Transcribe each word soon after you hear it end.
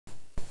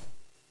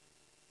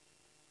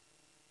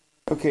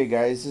Okay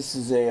guys, this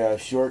is a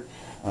short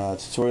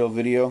tutorial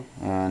video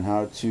on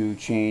how to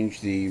change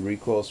the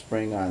recoil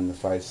spring on the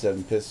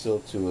 5.7 pistol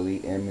to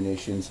Elite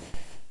Ammunition's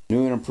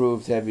new and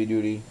improved heavy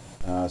duty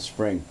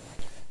spring.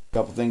 A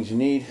couple things you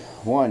need.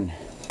 One,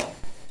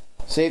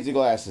 safety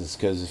glasses,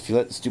 because if you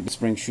let the stupid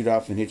spring shoot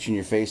off and hit you in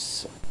your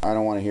face, I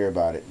don't want to hear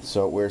about it.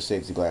 So wear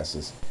safety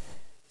glasses.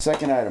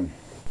 Second item,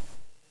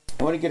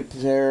 I want to get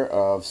a pair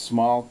of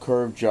small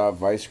curved jaw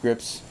vice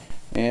grips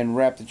and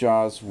wrap the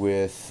jaws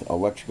with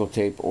electrical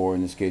tape, or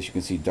in this case you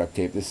can see duct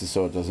tape. This is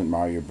so it doesn't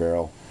mar your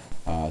barrel.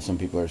 Some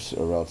people are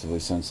relatively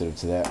sensitive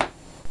to that.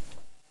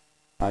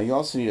 You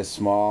also need a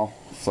small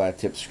flat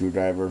tip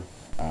screwdriver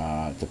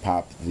to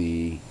pop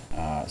the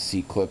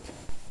C-clip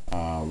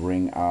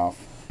ring off.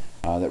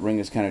 That ring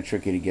is kind of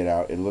tricky to get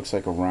out. It looks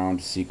like a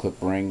round C-clip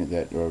ring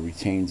that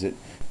retains it,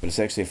 but it's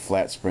actually a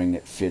flat spring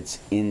that fits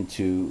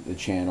into the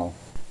channel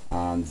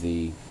on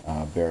the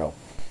barrel.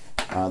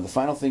 The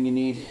final thing you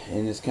need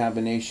in this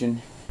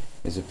combination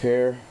is a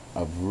pair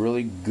of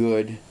really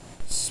good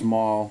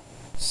small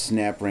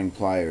snap ring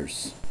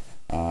pliers.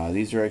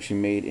 These are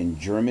actually made in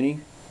Germany.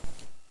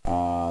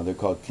 They're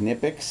called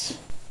Knipex.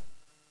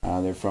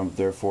 They're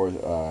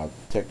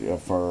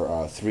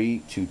for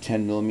 3 to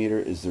 10 millimeter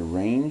is the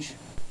range.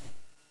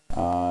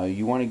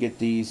 You want to get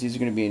these. These are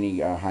going to be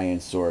any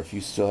high-end store. If you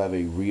still have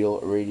a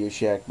real Radio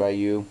Shack by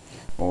you,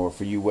 or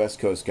for you West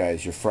Coast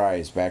guys, your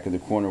Fry's back in the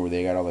corner where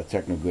they got all the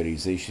techno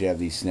goodies, they should have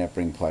these snap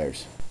ring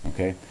pliers.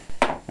 Okay.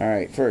 All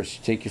right.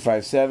 First, take your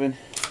 5.7.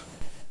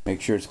 Make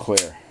sure it's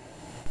clear.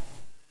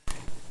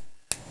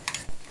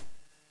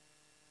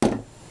 All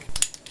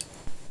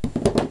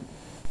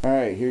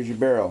right. Here's your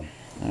barrel.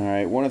 All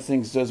right. One of the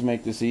things that does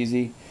make this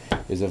easy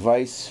is a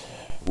vise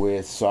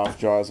with soft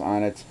jaws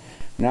on it.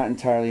 Not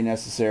entirely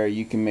necessary.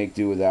 You can make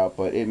do without,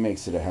 but it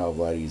makes it a hell of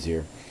a lot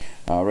easier.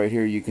 Right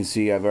here you can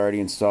see I've already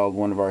installed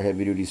one of our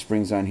heavy duty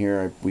springs on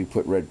here. We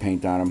put red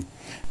paint on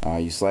them.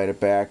 You slide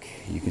it back,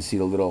 you can see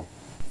the little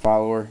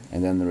follower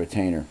and then the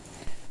retainer.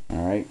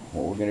 Alright,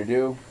 what we're going to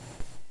do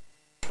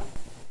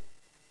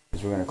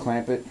is we're going to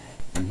clamp it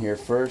in here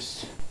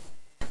first.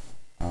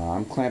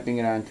 I'm clamping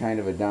it on kind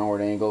of a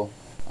downward angle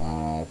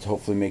to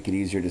hopefully make it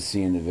easier to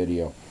see in the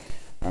video.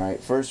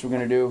 Alright, first we're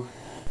going to do,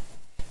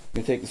 I'm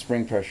going to take the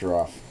spring pressure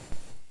off.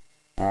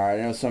 Alright,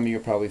 I know some of you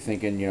are probably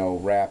thinking, you know,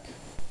 wrap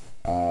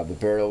the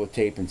barrel with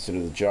tape instead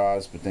of the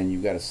jaws, but then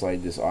you've got to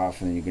slide this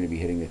off and then you're going to be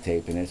hitting the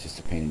tape, and it's just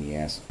a pain in the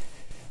ass.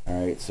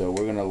 Alright, so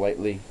we're going to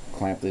lightly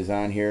clamp this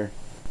on here.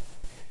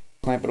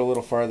 Clamp it a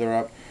little farther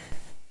up,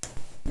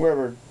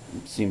 wherever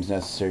seems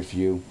necessary for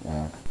you.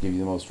 Give you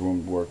the most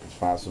room to work as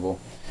possible.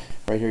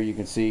 Right here you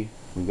can see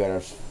we've got our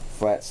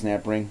flat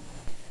snap ring.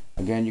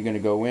 Again, you're going to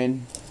go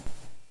in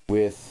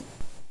with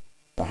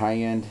the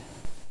high-end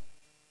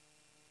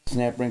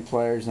snap ring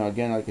pliers. Now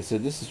again, like I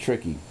said, this is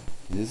tricky.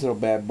 This little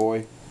bad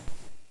boy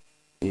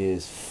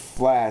is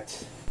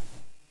flat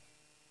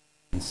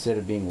instead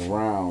of being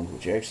round,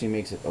 which actually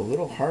makes it a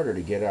little harder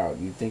to get out.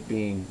 You'd think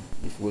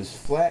if it was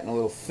flat and a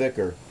little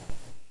thicker,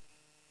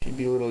 it should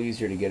be a little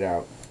easier to get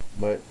out,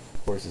 but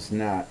of course it's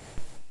not.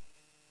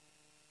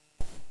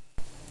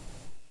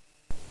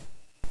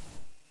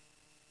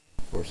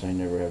 Of course, I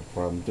never have a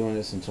problem doing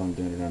this until I'm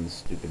doing it on the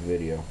stupid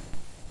video.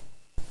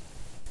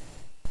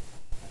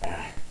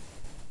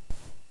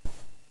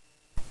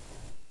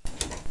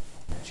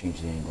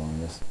 Change the angle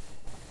on this.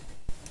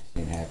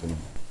 This ain't happening.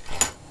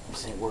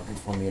 This ain't working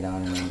for me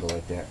on an angle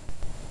like that.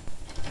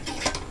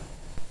 Get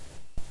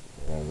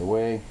out of the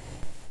way.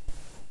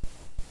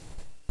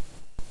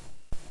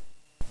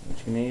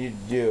 What you need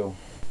to do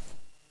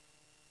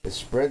is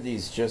spread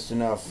these just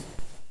enough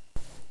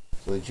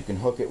so that you can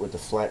hook it with the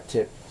flat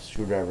tip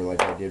screwdriver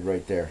like I did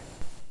right there,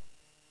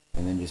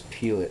 and then just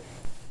peel it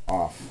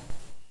off.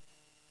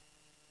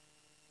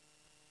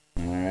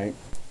 Alright.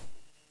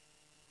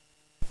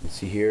 You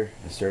see here,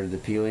 I started the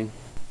peeling,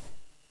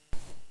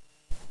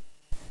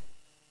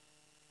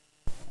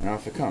 and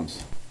off it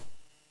comes.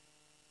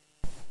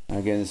 And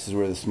again, this is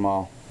where the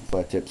small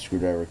flat tip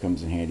screwdriver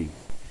comes in handy.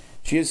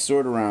 She is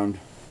sort of round,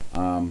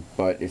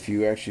 but if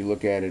you actually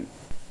look at it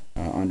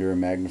under a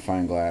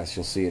magnifying glass,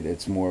 you'll see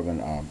it's more of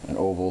an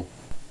oval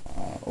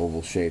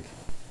shape.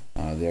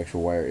 The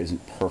actual wire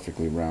isn't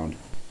perfectly round.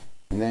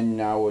 And then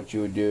now what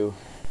you would do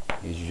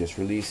is you just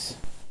release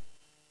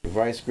your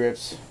vice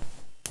grips.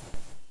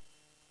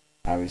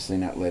 Obviously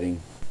not letting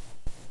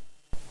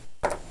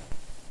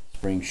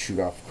spring shoot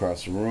off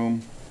across the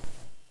room.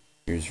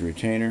 Here's the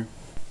retainer.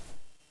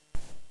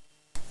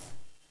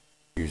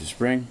 Here's the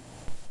spring.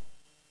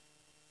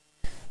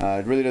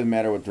 It really doesn't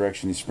matter what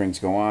direction these springs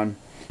go on,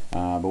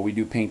 but we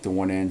do paint the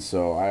one end,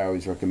 so I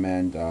always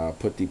recommend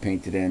put the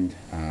painted end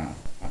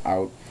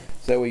out.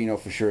 So that way you know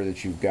for sure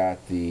that you've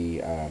got the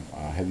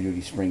heavy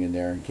duty spring in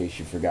there in case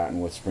you've forgotten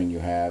what spring you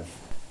have,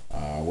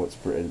 what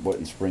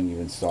spring you've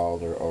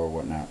installed or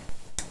whatnot.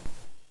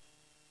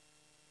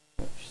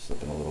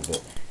 Slipping a little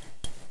bit.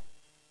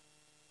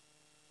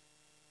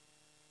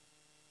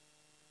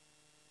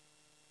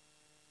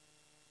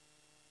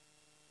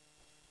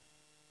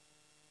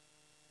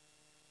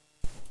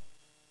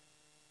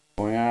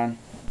 Going on.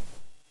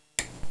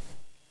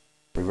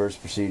 Reverse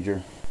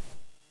procedure.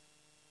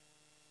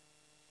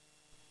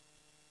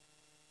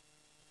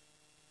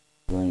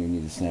 Really, you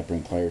need the snap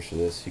ring pliers for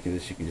this. You can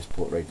just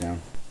pull it right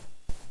down.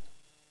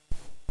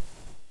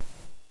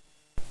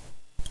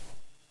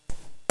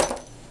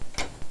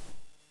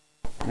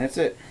 And that's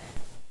it.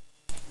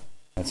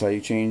 That's how you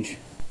change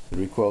the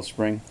recoil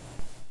spring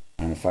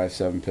on a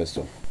 5.7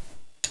 pistol.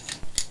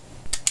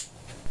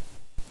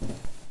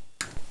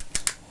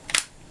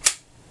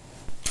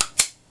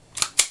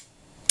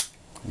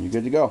 And you're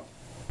good to go.